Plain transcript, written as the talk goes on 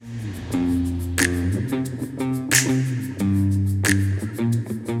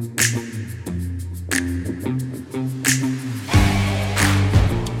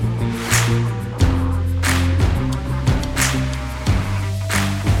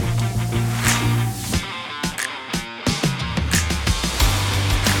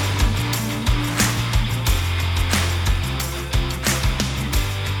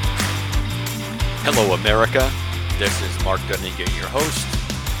America. This is Mark Dunagan, your host,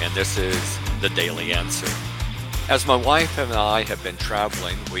 and this is the Daily Answer. As my wife and I have been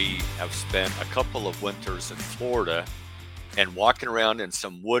traveling, we have spent a couple of winters in Florida, and walking around in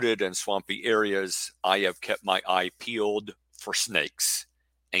some wooded and swampy areas, I have kept my eye peeled for snakes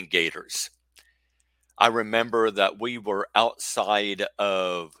and gators. I remember that we were outside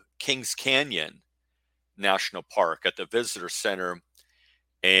of Kings Canyon National Park at the visitor center,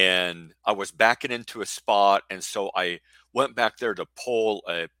 and I was backing into a spot, and so I went back there to pull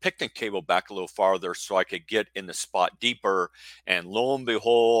a picnic table back a little farther so I could get in the spot deeper. And lo and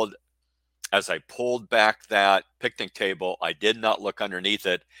behold, as I pulled back that picnic table, I did not look underneath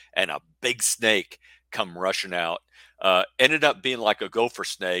it, and a big snake come rushing out. Ended up being like a gopher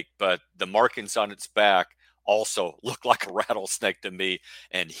snake, but the markings on its back also looked like a rattlesnake to me.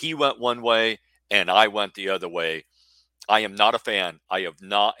 And he went one way, and I went the other way. I am not a fan. I'm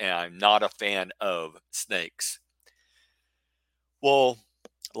not a fan of snakes. Well,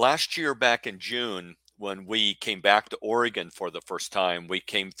 last year back in June, when we came back to Oregon for the first time, we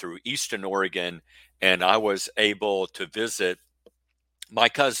came through Eastern Oregon, and I was able to visit my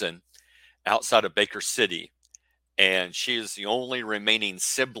cousin outside of Baker City. And she is the only remaining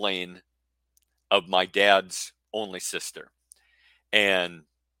sibling of my dad's only sister. And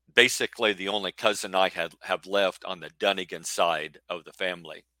basically the only cousin I have left on the Dunagan side of the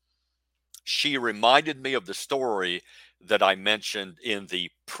family. She reminded me of the story that I mentioned in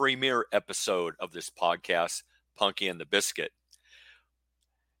the premiere episode of this podcast, Punky and the Biscuit,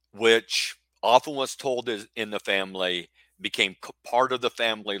 which often was told in the family, became part of the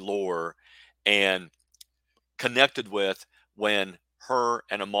family lore, and connected with when her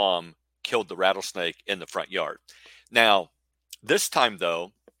and a mom killed the rattlesnake in the front yard. Now, this time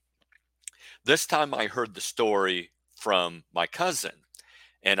I heard the story from my cousin,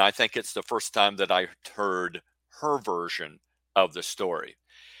 and I think it's the first time that I heard her version of the story.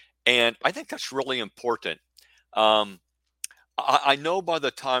 And I think that's really important. I know by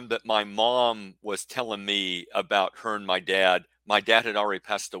the time that my mom was telling me about her and my dad had already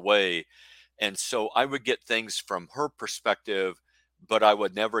passed away. And so I would get things from her perspective, but I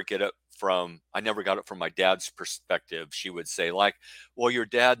never got it from my dad's perspective. She would say, like, well, your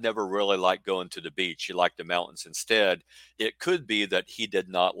dad never really liked going to the beach. He liked the mountains instead. It could be that he did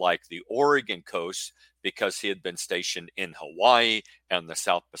not like the Oregon coast because he had been stationed in Hawaii and the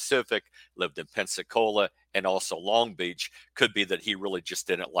South Pacific, lived in Pensacola and also Long Beach. Could be that he really just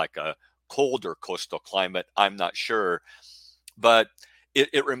didn't like a colder coastal climate. I'm not sure. But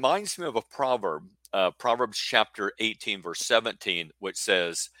it reminds me of a proverb, Proverbs chapter 18, verse 17, which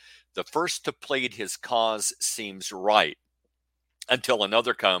says, "The first to plead his cause seems right until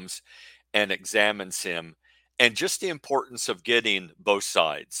another comes and examines him." And just the importance of getting both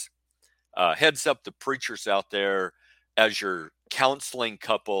sides. Heads up to preachers out there as you're counseling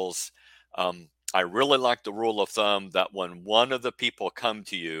couples. I really like the rule of thumb that when one of the people come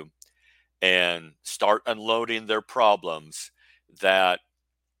to you and start unloading their problems, and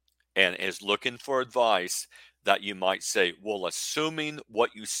is looking for advice, that you might say, well, assuming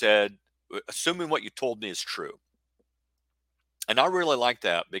what you told me is true. And I really like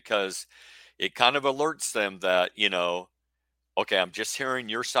that because it kind of alerts them that, okay, I'm just hearing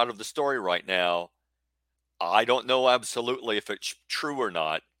your side of the story right now. I don't know absolutely if it's true or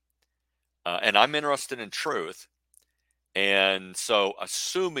not. And I'm interested in truth. And so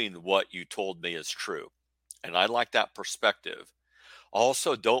assuming what you told me is true. And I like that perspective.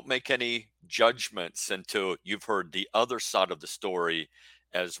 Also, don't make any judgments until you've heard the other side of the story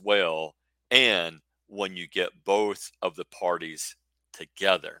as well, and when you get both of the parties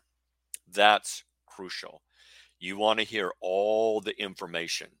together. That's crucial. You want to hear all the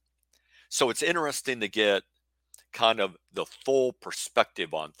information. So it's interesting to get kind of the full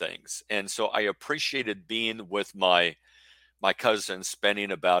perspective on things. And so I appreciated being with my cousin,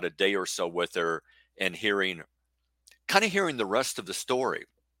 spending about a day or so with her and hearing the rest of the story.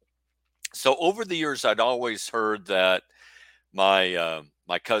 So over the years, I'd always heard that my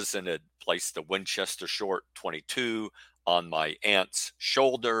cousin had placed the Winchester Short 22 on my aunt's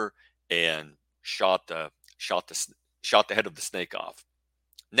shoulder and shot the head of the snake off.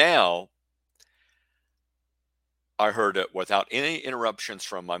 Now, I heard it without any interruptions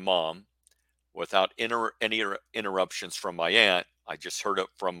from my mom, without any interruptions from my aunt. I just heard it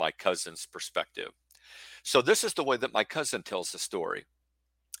from my cousin's perspective. So this is the way that my cousin tells the story.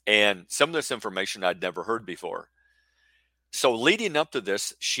 And some of this information I'd never heard before. So leading up to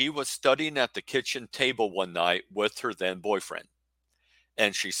this, she was studying at the kitchen table one night with her then boyfriend.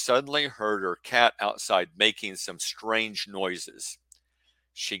 And she suddenly heard her cat outside making some strange noises.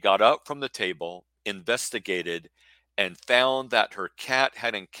 She got up from the table, investigated and found that her cat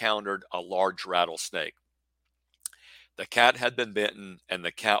had encountered a large rattlesnake. The cat had been bitten and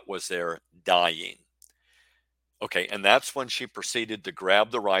the cat was there dying. Okay, and that's when she proceeded to grab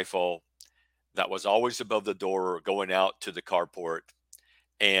the rifle that was always above the door going out to the carport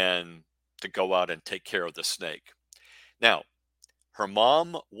and to go out and take care of the snake. Now, her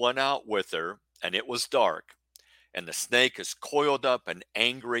mom went out with her and it was dark and the snake is coiled up and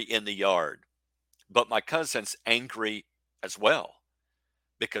angry in the yard. But my cousin's angry as well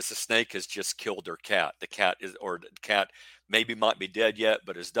because the snake has just killed her cat. The cat maybe might be dead yet,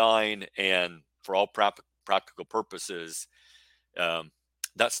 but is dying. And for all practical purposes, um,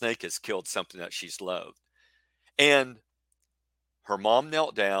 that snake has killed something that she's loved. And her mom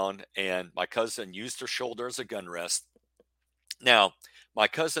knelt down, and my cousin used her shoulder as a gun rest. Now, my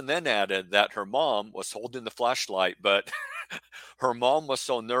cousin then added that her mom was holding the flashlight, but her mom was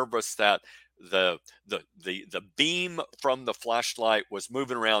so nervous that the beam from the flashlight was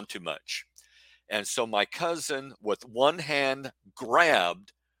moving around too much. And so my cousin, with one hand,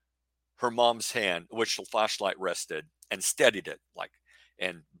 grabbed her mom's hand, which the flashlight rested, and steadied it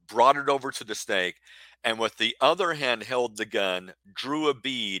and brought it over to the snake. And with the other hand, held the gun, drew a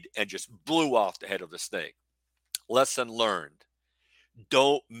bead, and just blew off the head of the snake. Lesson learned.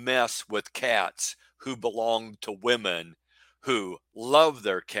 Don't mess with cats who belong to women who love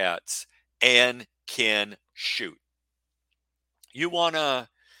their cats and can shoot. You want to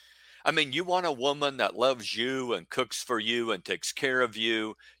you want a woman that loves you and cooks for you and takes care of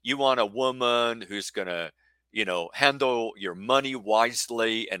you. You want a woman who's going to, handle your money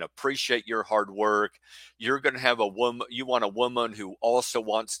wisely and appreciate your hard work. You're going to have you want a woman who also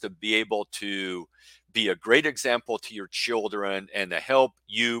wants to be able to be a great example to your children and to help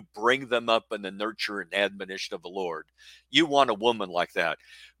you bring them up in the nurture and admonition of the Lord. You want a woman like that.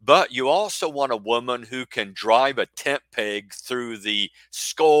 But you also want a woman who can drive a tent peg through the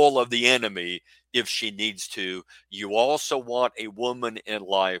skull of the enemy if she needs to. You also want a woman in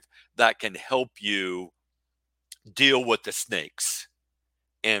life that can help you deal with the snakes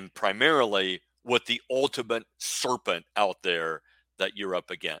and primarily with the ultimate serpent out there that you're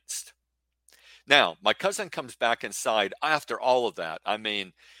up against. Now, my cousin comes back inside after all of that.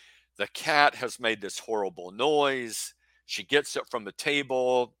 The cat has made this horrible noise. She gets it from the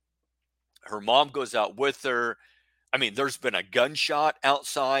table. Her mom goes out with her. There's been a gunshot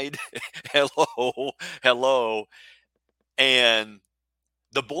outside. Hello, hello. And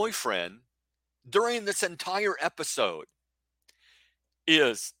the boyfriend, during this entire episode,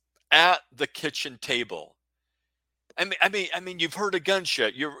 is at the kitchen table. You've heard a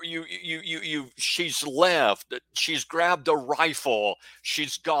gunshot. She's left. She's grabbed a rifle.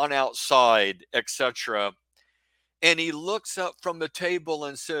 She's gone outside, etc. And he looks up from the table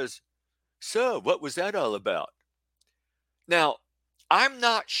and says, "So, what was that all about?" Now, I'm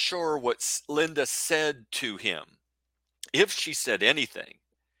not sure what Linda said to him, if she said anything,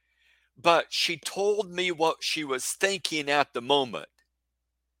 but she told me what she was thinking at the moment.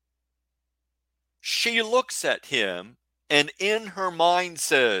 She looks at him and in her mind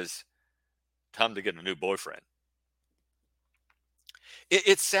says, "Time to get a new boyfriend."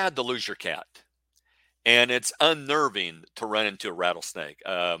 It's sad to lose your cat, and it's unnerving to run into a rattlesnake.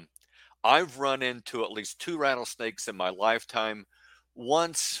 I've run into at least 2 rattlesnakes in my lifetime.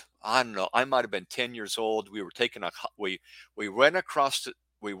 Once, I don't know, I might have been 10 years old. We were taking we went across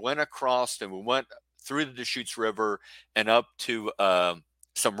and we went through the Deschutes River and up to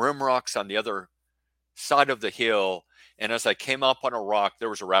some rim rocks on the other side of the hill. And as I came up on a rock, there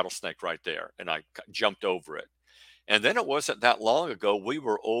was a rattlesnake right there, and I jumped over it. And then it wasn't that long ago. We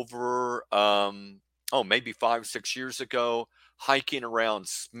were over, maybe 5, 6 years ago, hiking around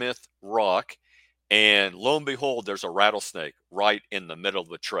Smith Rock, and lo and behold, there's a rattlesnake right in the middle of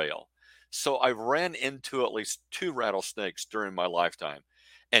the trail. So I ran into at least 2 rattlesnakes during my lifetime,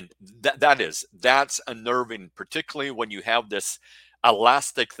 and that's unnerving, particularly when you have this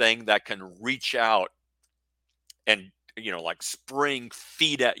elastic thing that can reach out and like spring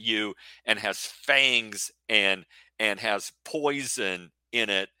feed at you and has fangs and has poison in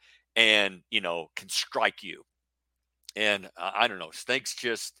it and can strike you. And I don't know, snakes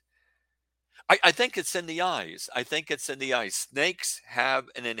just I think it's in the eyes. I think it's in the eyes. Snakes have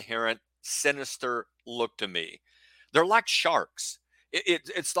an inherent sinister look to me. They're like sharks.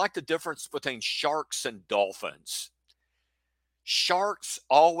 It's like the difference between sharks and dolphins. Sharks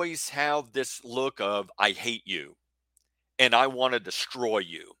always have this look of, "I hate you and I want to destroy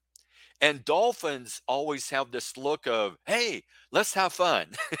you." And dolphins always have this look of, "Hey, let's have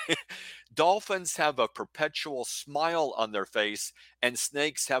fun." Dolphins have a perpetual smile on their face, and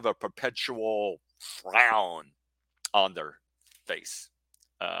snakes have a perpetual frown on their face.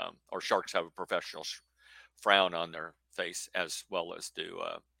 Or sharks have a professional frown on their face as well as do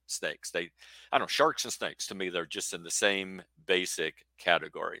snakes. I don't know, sharks and snakes, to me, they're just in the same basic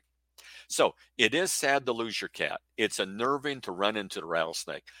category. So it is sad to lose your cat. It's unnerving to run into the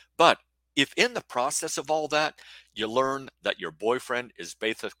rattlesnake. But if in the process of all that, you learn that your boyfriend is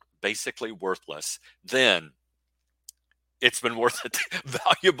basically worthless, then it's been worth it.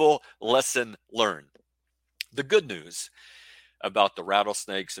 Valuable lesson learned. The good news about the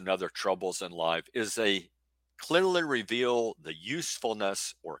rattlesnakes and other troubles in life is they clearly reveal the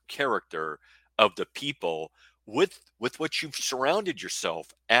usefulness or character of the people with which you've surrounded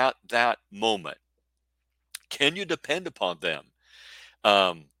yourself at that moment. Can you depend upon them?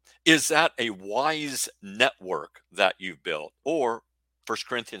 Um, is that a wise network that you've built? Or 1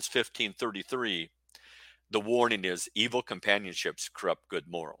 Corinthians 15:33, the warning is evil companionships corrupt good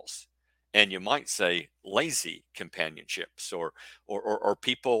morals. And you might say lazy companionships or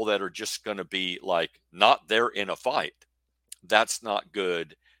people that are just going to be like not there in a fight. That's not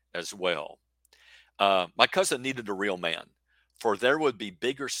good as well. My cousin needed a real man, for there would be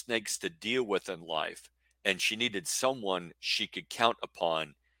bigger snakes to deal with in life, and she needed someone she could count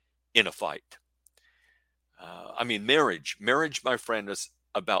upon in a fight. Marriage, my friend, is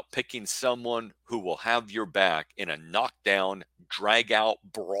about picking someone who will have your back in a knockdown, drag out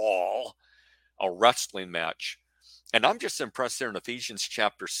brawl, a wrestling match. And I'm just impressed there in Ephesians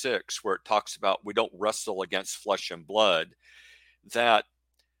chapter 6, where it talks about we don't wrestle against flesh and blood, that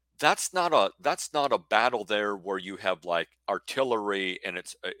that's not a battle there where you have like artillery and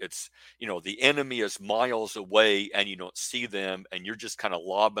it's the enemy is miles away and you don't see them and you're just kind of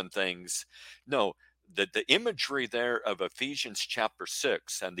lobbing things. No, the imagery there of Ephesians chapter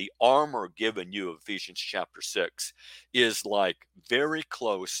 6 and the armor given you of Ephesians chapter 6 is like very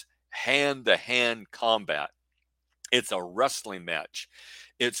close hand-to-hand combat. It's a wrestling match.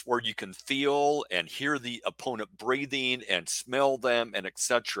 It's where you can feel and hear the opponent breathing and smell them and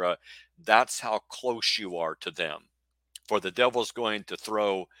etc. That's how close you are to them. For the devil's going to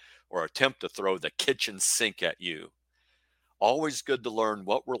throw or attempt to throw the kitchen sink at you. Always good to learn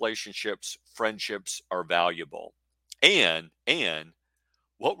what relationships, friendships are valuable. And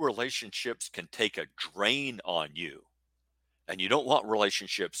what relationships can take a drain on you. And you don't want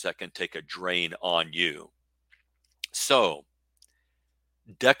relationships that can take a drain on you. So,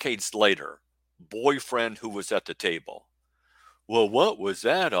 decades later, boyfriend who was at the table. Well, what was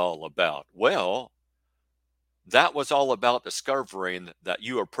that all about? Well, that was all about discovering that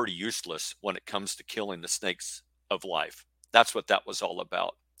you are pretty useless when it comes to killing the snakes of life. That's what that was all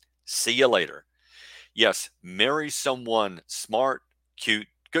about. See you later. Yes, marry someone smart, cute,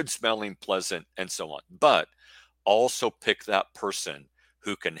 good smelling, pleasant, and so on. But also pick that person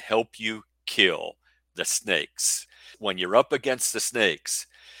who can help you kill the snakes. When you're up against the snakes,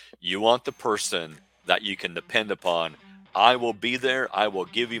 you want the person that you can depend upon. I will be there. I will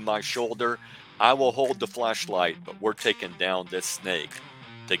give you my shoulder. I will hold the flashlight, but we're taking down this snake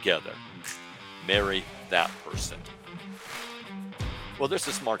together. Marry that person. Well, this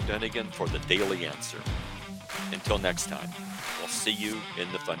is Mark Dunagan for the Daily Answer. Until next time, we'll see you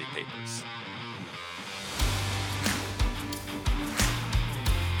in the funny papers.